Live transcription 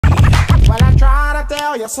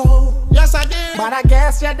sell your soul. Yes, I did. But I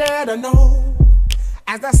guess you didn't know.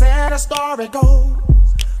 As they say the story goes,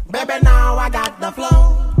 baby, now I got the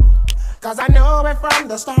flow. Cause I knew it from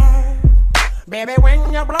the start. Baby, when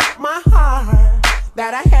you broke my heart,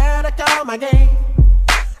 that I had to come again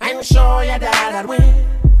and show you that I'd win.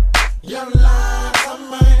 You lied to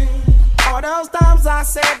me. All those times I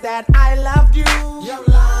said that I loved you. You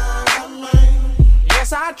lied to me.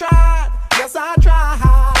 Yes, I tried. Yes, I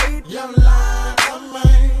tried. You lied to me.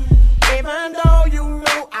 Even though you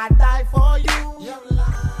know I'd die for you. You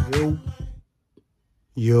lied to me.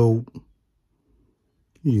 Yo.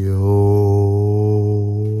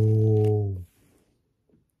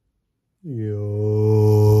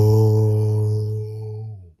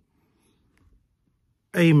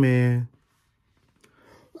 Hey, man.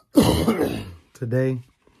 Today,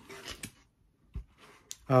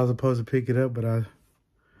 I was supposed to pick it up, but I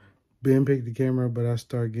been picked the camera up, but I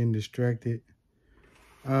started getting distracted.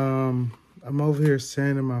 I'm over here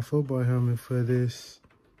sanding my football helmet for this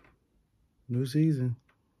new season.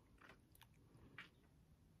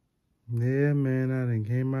 Yeah, man, I done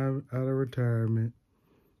came out of retirement,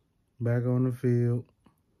 back on the field.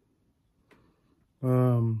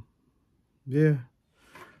 Yeah,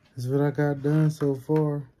 that's what I got done so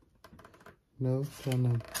far. You know, trying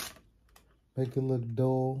to make it look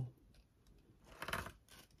dull,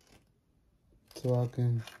 so I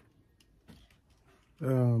can,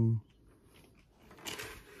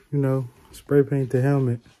 you know, spray paint the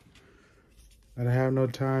helmet. I don't have no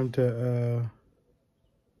time to,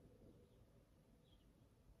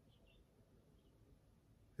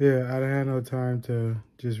 yeah, I don't have no time to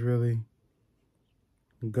just really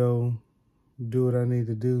go do what I need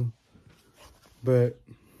to do. But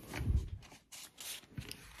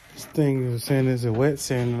this thing is saying it's a wet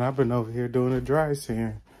sand, and I've been over here doing a dry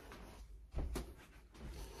sand.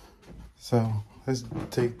 So let's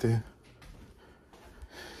take the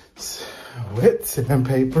wet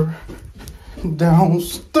sandpaper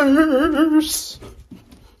downstairs.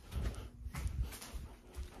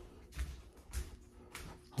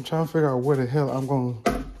 I'm trying to figure out where the hell I'm gonna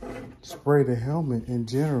spray the helmet in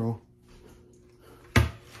general.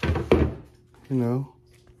 You know,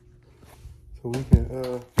 so we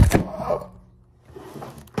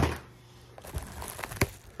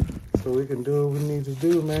can do what we need to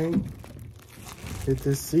do, man. Get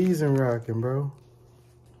this season rocking, bro.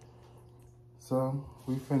 So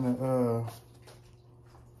we finna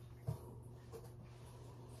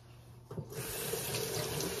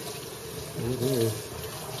it is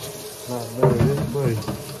not better this way.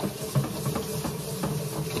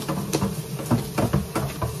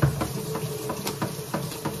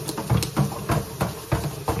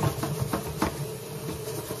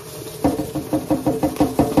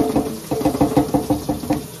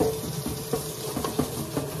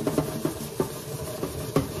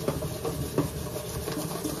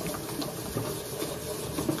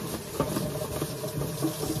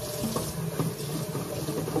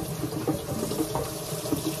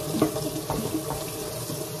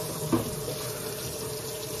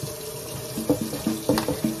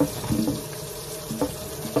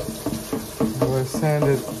 Sand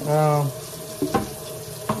it. I'm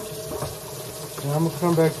gonna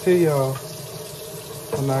come back to y'all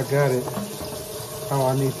when I got it how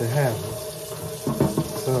I need to have it.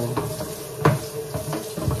 So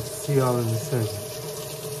see y'all in a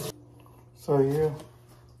second. So yeah,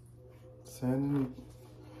 sanding it,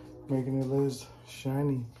 making it less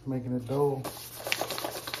shiny, making it dull.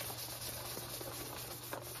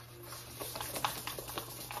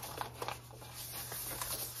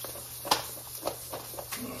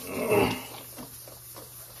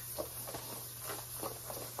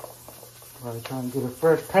 Trying to get a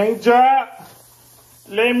fresh paint job.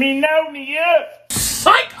 Let me know, nigga.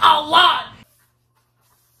 Psych a lot.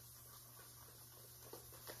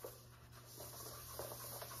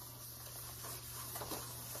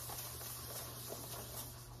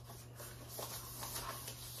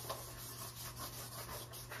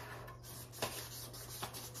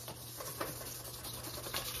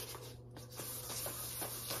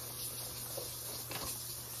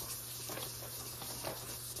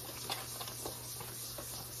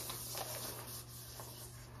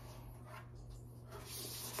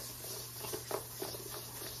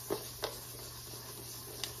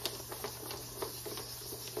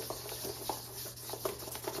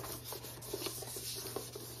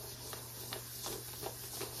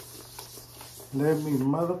 Let me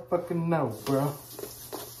motherfucking know, bro.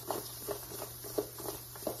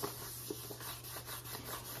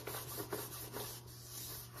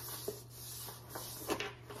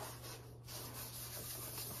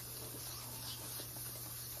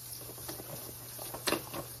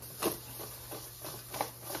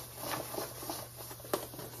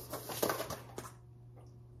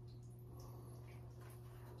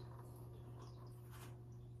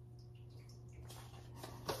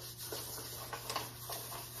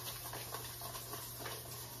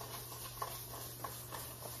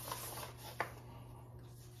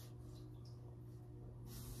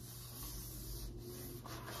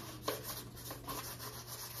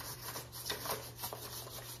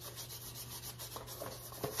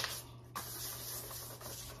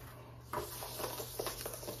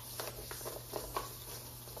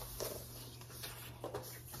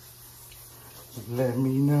 let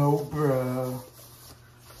me know, bruh.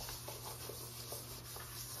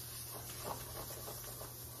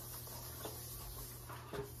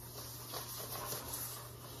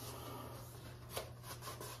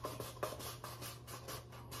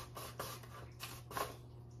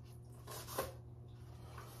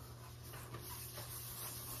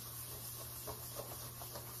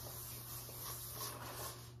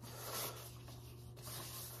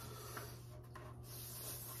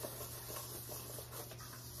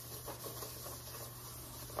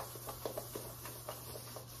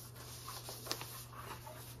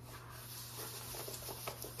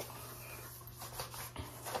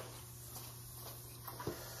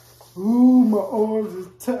 Ooh, my arms is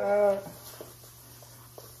tired.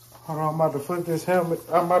 Hold on, I'm about to flip this helmet.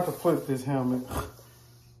 I'm about to flip this helmet. I'm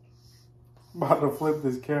about to flip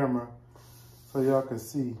this camera so y'all can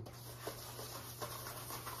see.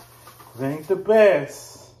 It ain't the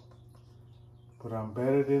best, but I'm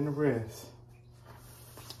better than the rest.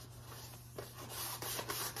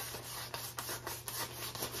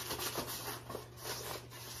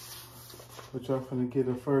 But y'all finna get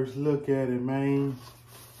a first look at it, man.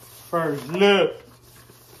 First look.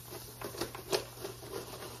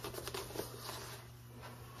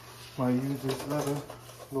 Might use this other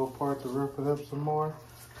little part to rough it up some more.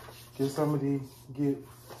 Get some of these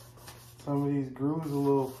grooves a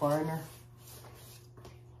little finer.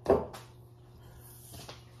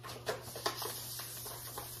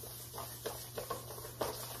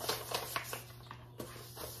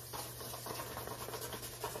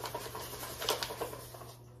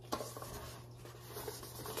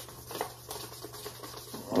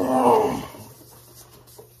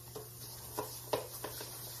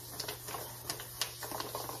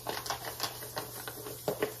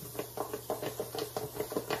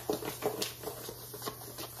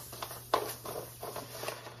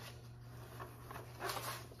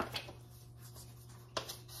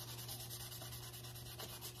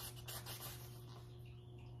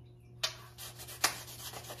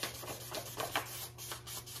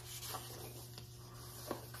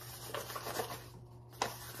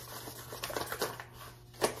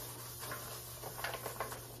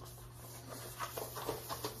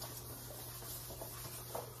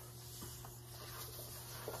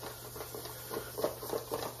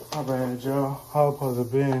 My bad, y'all. I was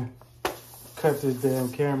supposed to been cut this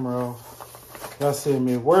damn camera off. Y'all see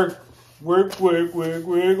me work. About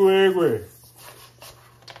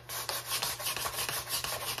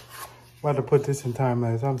to put this in time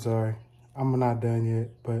lapse. I'm sorry. I'm not done yet,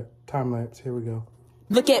 but time lapse. Here we go.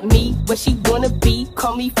 Look at me, where she wanna be.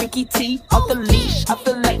 Call me Freaky T, off the leash. I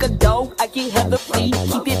feel like a dog, I get hella free.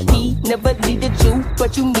 Keep it P, never needed you,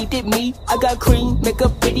 but you needed me. I got cream, make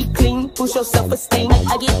up pretty clean, boost your self-esteem.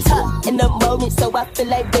 I get tough in the moment, so I feel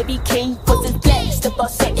like Baby King. Pussy black, step on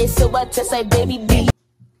something, so I test like Baby D.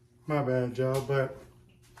 My bad, y'all, but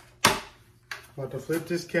about to flip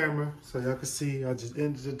this camera so y'all can see. I just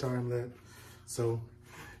ended the time lapse. So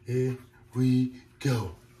here we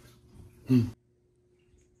go.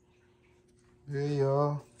 Yeah,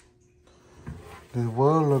 y'all. This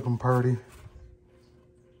was looking pretty.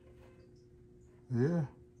 Yeah.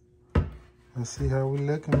 Let's see how we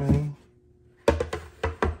looking, man.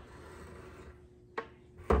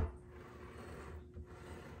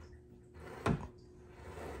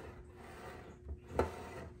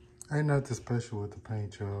 Ain't nothing special with the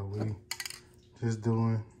paint, y'all. We just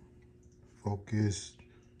doing focus.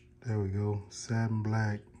 There we go. Satin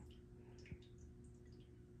black.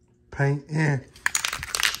 Paint in.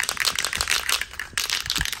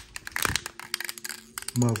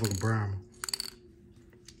 Motherfucking brown.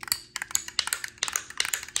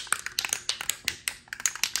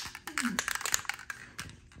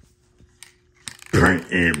 Paint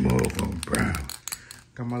in, motherfucking brown.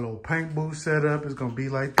 Got my little paint booth set up. It's gonna be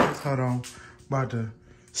like this. Hold on. About to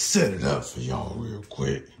set it up for y'all real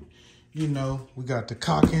quick. You know, we got the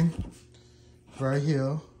cocking right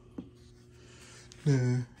here.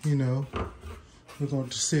 Then, you know, we're going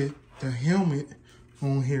to set the helmet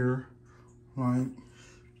on here, right?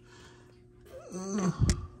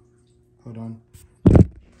 Hold on.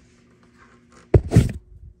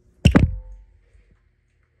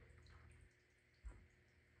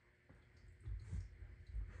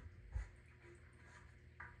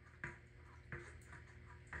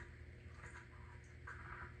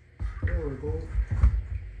 There we go.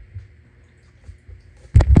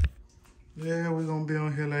 Yeah, we're gonna be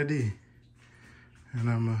on here like this. And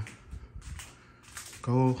I'm gonna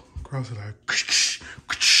go across it like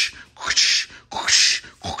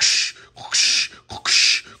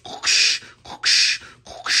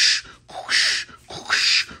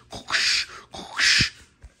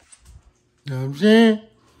You know what I'm saying?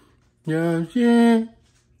 You know what I'm saying?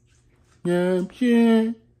 You know what I'm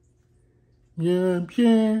saying? You know what I'm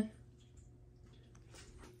saying?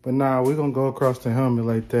 But nah, we're gonna go across the helmet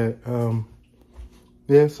like that.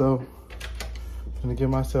 Yeah, so I'm gonna get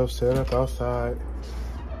myself set up outside.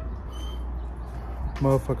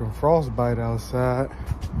 Motherfucking frostbite outside.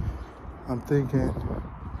 I'm thinking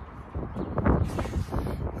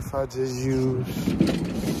if I just use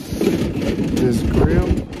this grill,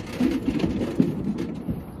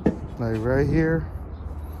 like right here.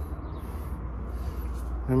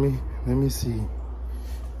 Let me see.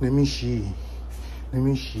 Let me see.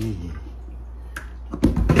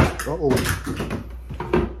 Uh-oh.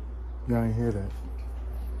 Y'all ain't hear that.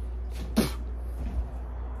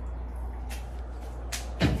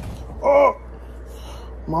 Oh!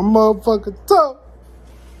 My motherfucking toe!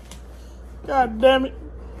 God damn it.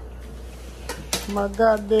 My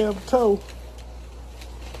goddamn toe.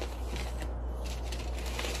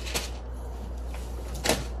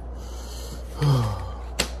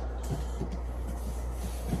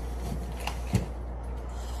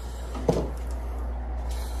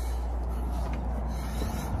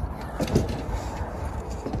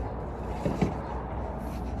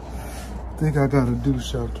 I think I gotta do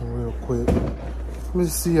something real quick. Let me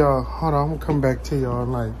see y'all. Hold on, I'm gonna come back to y'all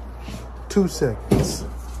in like 2 seconds.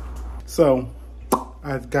 So,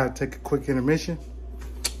 I've gotta take a quick intermission.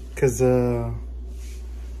 Cause, you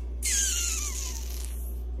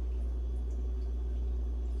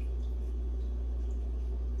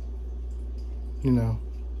know,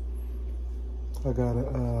 I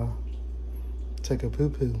gotta, take a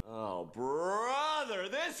poo-poo. Oh, brother,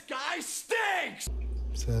 this guy stinks!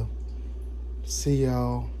 So, see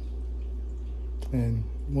y'all in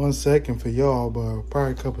 1 second for y'all, but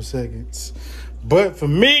probably a couple seconds. But for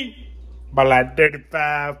me, about like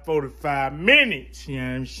 35, 45 minutes, you know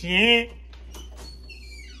what I'm saying?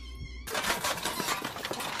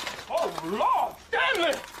 Oh, Lord,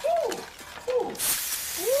 Stanley!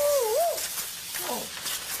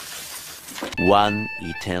 One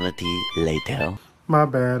eternity later. My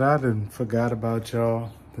bad, I done forgot about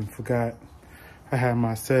y'all. Forgot I had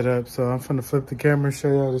my setup, so I'm finna flip the camera and show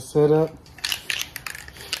y'all the setup.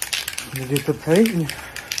 Let me get the painting.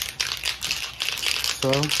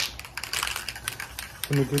 So,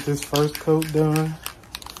 let me get this first coat done.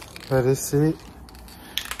 Let it sit.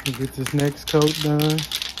 Let me get this next coat done.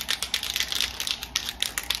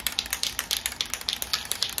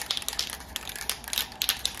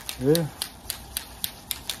 Yeah.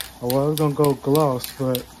 Oh, well, I was gonna go gloss,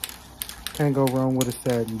 but can't go wrong with a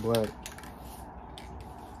satin black.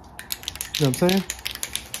 You know what I'm saying?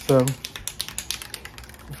 So, I'm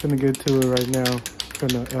finna get to it right now.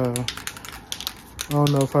 I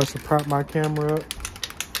don't know if I should prop my camera up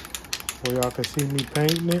where y'all can see me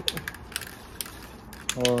painting it.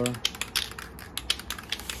 Or,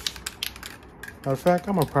 matter of fact,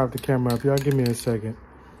 I'm gonna prop the camera up. Y'all give me a second.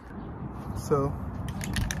 So,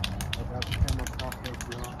 I got the camera propped up,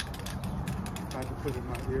 y'all. I had to put in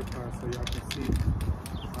my ear pod so y'all can see.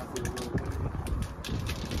 Might be a little windy.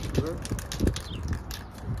 But,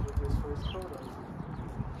 get this first photo.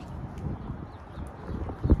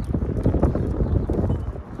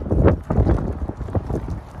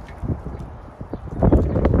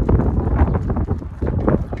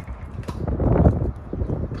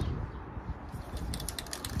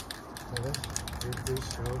 Get this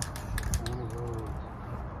show on the road.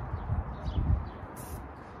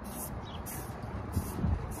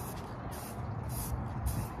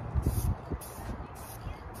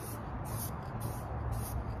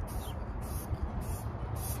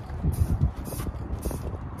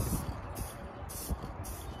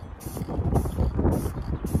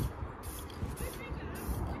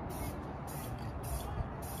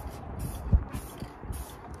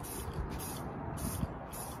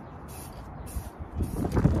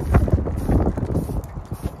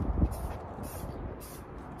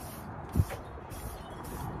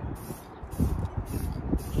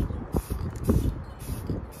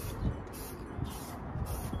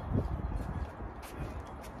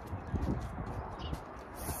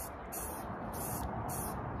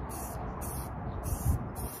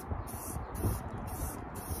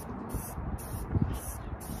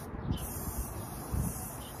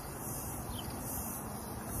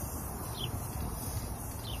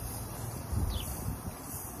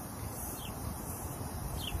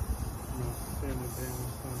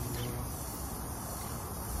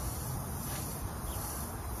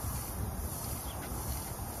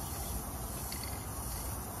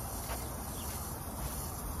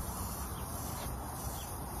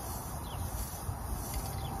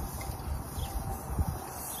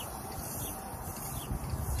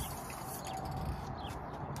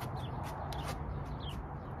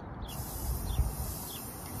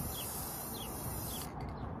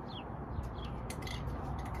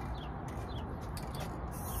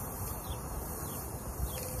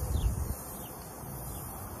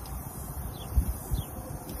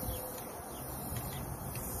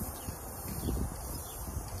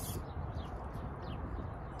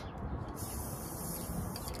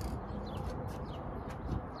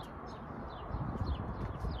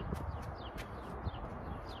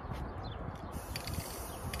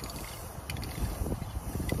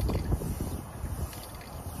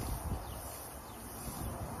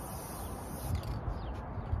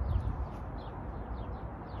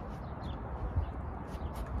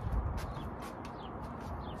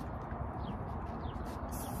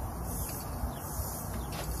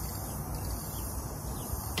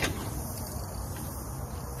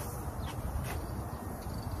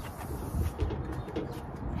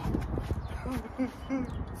 Just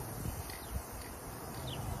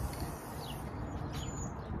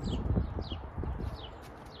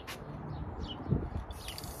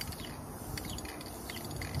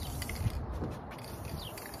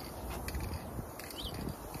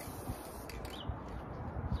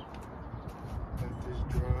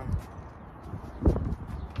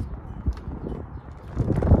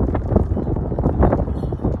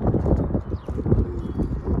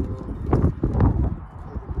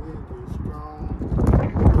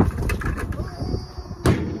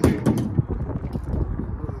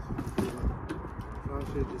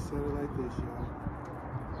set it like this, y'all.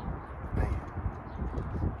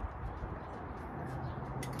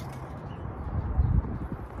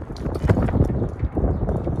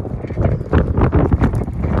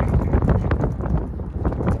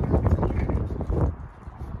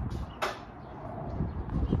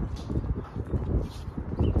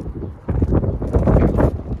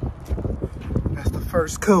 That's the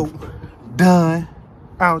first coat done,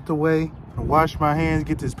 out the way. I wash my hands,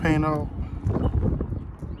 get this paint off.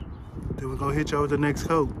 Then we're gonna hit y'all with the next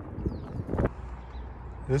coat.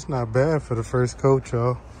 It's not bad for the first coat,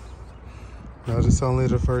 y'all. No, it's only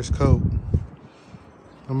the first coat.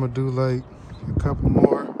 I'm gonna do like a couple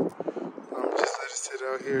more. I'm gonna just let it sit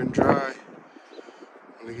out here and dry.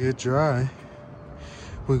 When it get dry,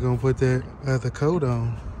 we're gonna put that other coat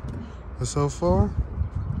on. But so far,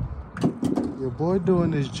 your boy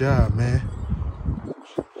doing his job, man.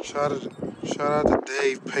 Shout out to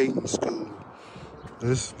Dave Payton School.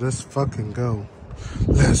 Let's fucking go.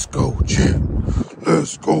 Let's go, champ.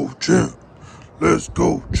 Let's go, champ. Let's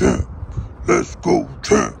go, champ. Let's go,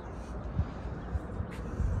 champ.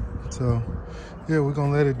 So, yeah, we're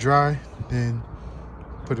gonna let it dry, then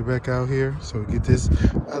put it back out here so we get this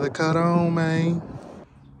other cut on, man.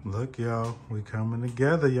 Look, y'all, we coming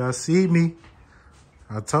together. Y'all see me?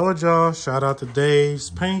 I told y'all, shout out to Dave's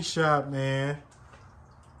Paint Shop, man.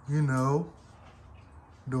 You know,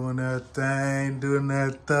 doing that thing, doing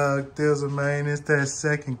that thug thizzle, man. It's that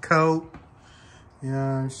second coat. You know what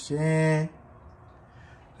I'm saying?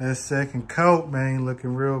 That second coat, man,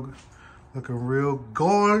 looking real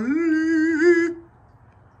good.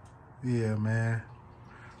 Yeah, man.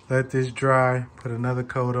 Let this dry, put another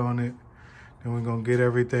coat on it. Then we're gonna get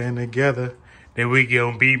everything together. Then we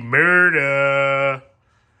gonna be murder.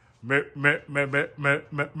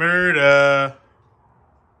 Murder.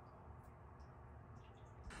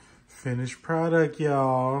 Finished product,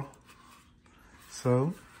 y'all.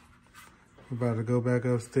 So, we're about to go back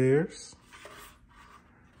upstairs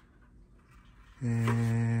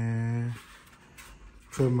and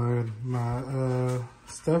put my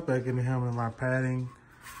stuff back in the helmet, my padding,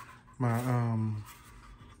 my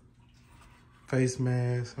face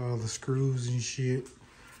mask, all the screws and shit.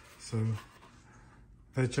 So,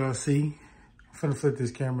 let y'all see. I'm finna flip this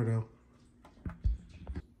camera though.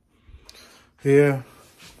 Yeah.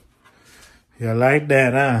 You like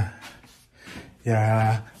that, huh?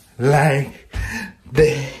 Yeah, like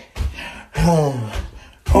that.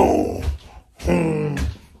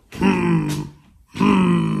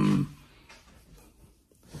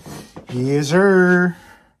 Yes, sir.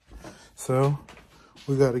 So,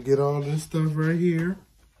 we got to get all this stuff right here.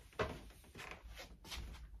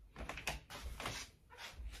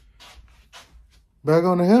 Back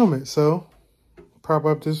on the helmet. So, prop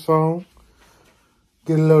up this phone.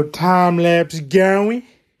 Get a little time lapse going.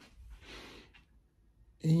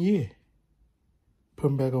 And yeah, put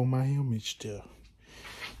them back on my helmet still.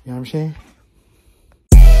 You know what I'm saying?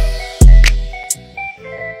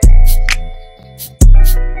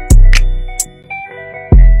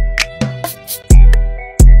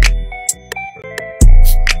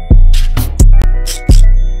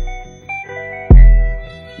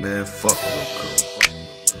 Man, fuck Roku.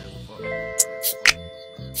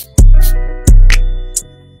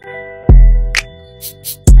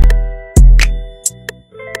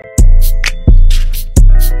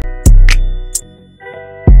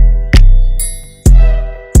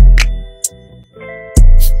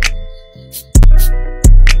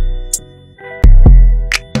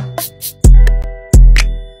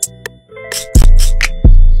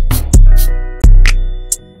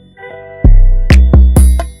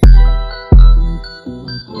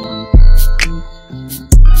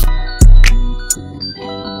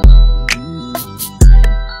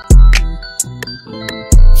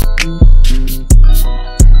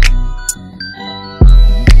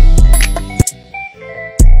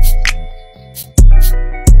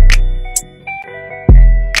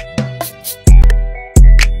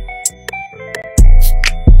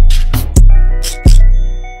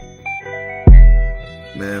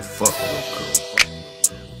 Man, fuck Roku.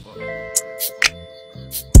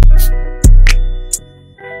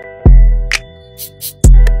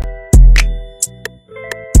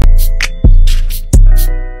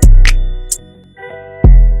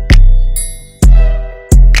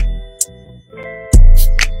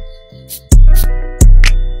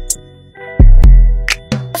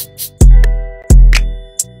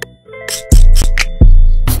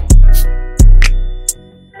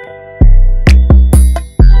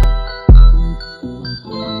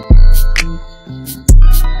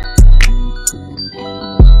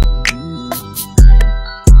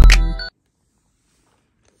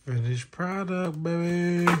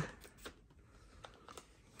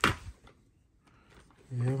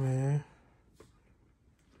 Yeah, man.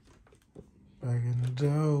 Back in the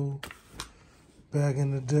dough. Back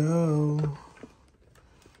in the dough.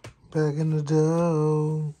 Back in the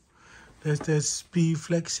dough. That's that Speed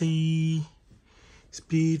Flexi.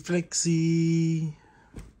 Speed Flexi.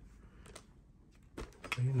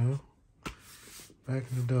 You know. Back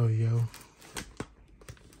in the dough, yo.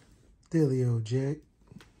 Dealio, Jack.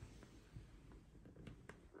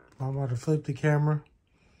 I'm about to flip the camera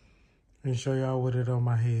and show y'all with it on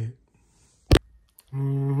my head.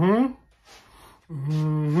 Mm-hmm.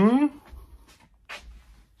 Mm-hmm.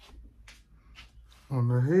 On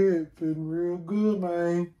the head, fitting real good,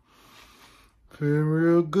 man. Fitting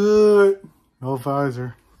real good. No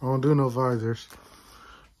visor. I don't do no visors.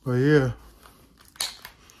 But yeah.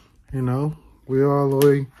 You know, we all the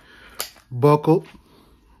way buckled.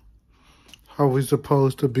 How we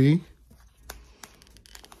supposed to be.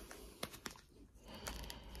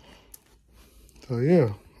 So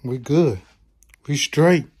yeah, we good. We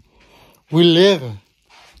straight. We living.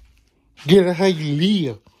 Get it how you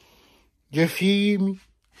live. You feel me?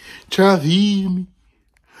 Try to feel me.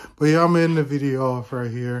 But yeah, I'm ending the video off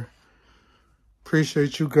right here.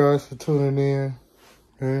 Appreciate you guys for tuning in.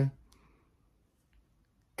 Okay?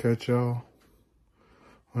 Catch y'all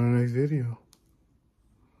on the next video.